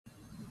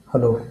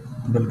Hello,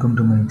 welcome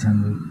to my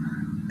channel.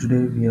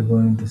 Today we are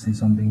going to see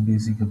something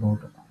basic about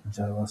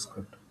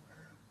JavaScript.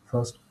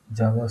 First,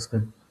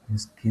 JavaScript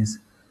is case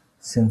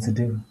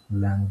sensitive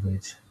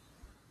language.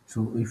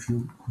 So if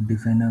you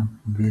define a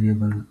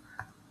variable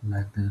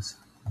like this,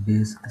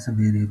 base is a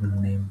variable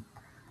name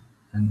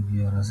and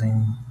we are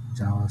assigning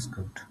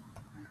JavaScript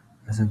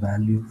as a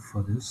value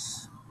for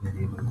this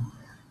variable.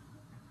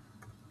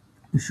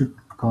 You should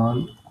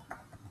call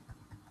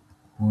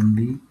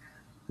only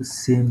the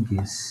same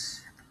case.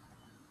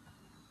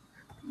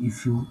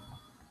 If you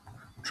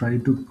try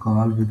to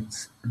call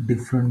with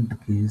different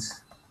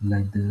case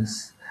like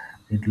this,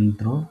 it will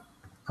throw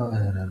a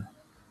error.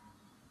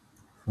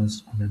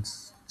 First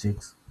let's check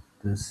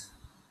this.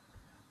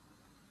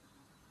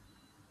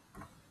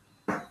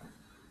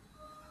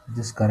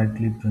 This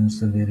correctly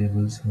prints the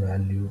variable's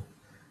value.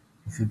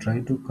 If you try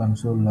to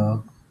console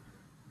log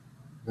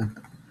with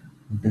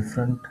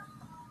different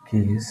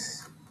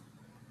case,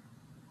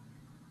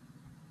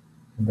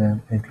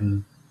 then it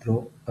will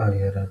throw a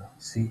error.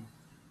 See,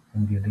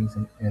 I'm getting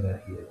some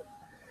error here.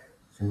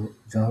 So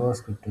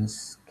JavaScript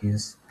is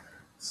case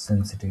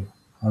sensitive.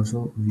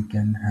 Also we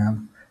can have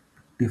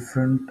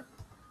different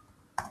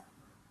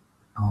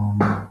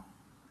um,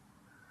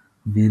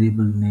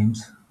 variable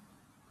names,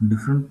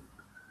 different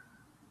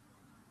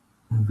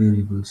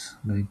variables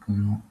like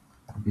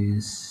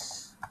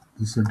base.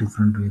 This is a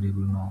different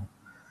variable now.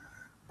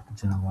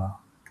 Java.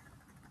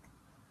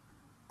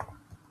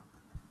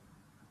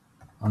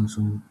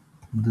 Also,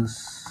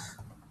 this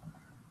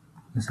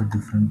is a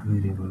different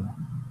variable.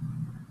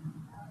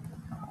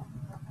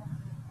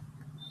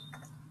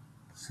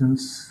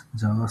 Since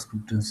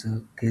JavaScript is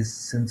a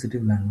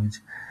case-sensitive language,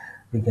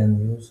 we can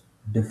use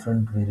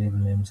different variable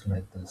names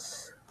like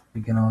this.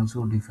 We can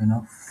also define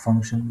a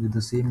function with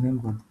the same name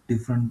but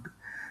different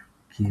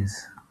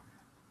case,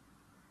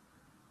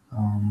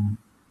 um,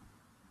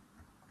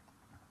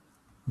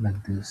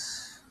 like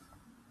this.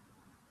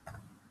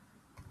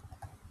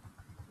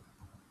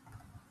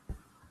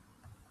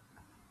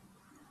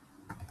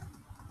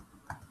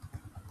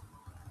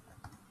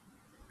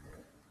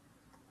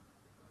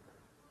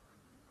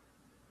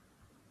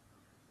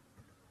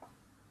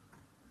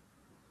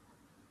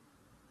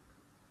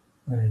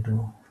 I need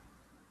to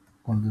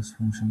call this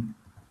function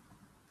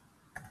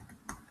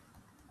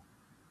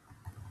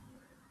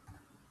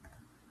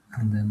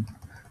and then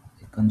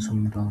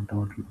console dot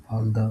out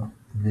all the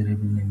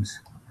variable names.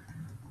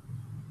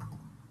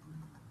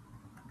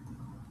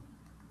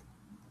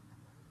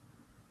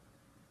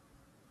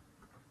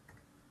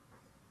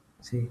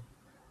 See,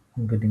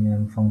 I'm getting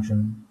a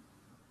function.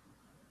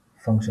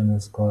 Function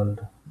is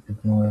called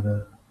with no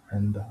error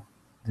and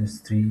these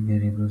three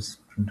variables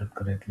printed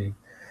correctly.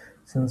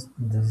 Since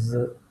this is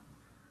a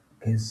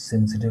case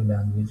sensitive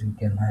language, we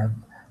can have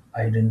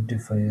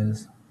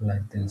identifiers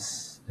like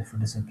this. If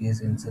it is a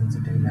case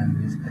insensitive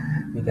language,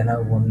 we can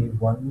have only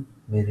one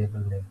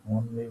variable name,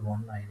 only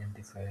one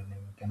identifier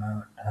name. We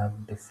cannot have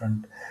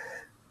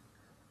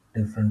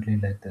differently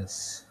like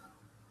this.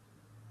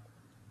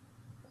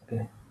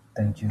 Okay,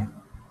 thank you.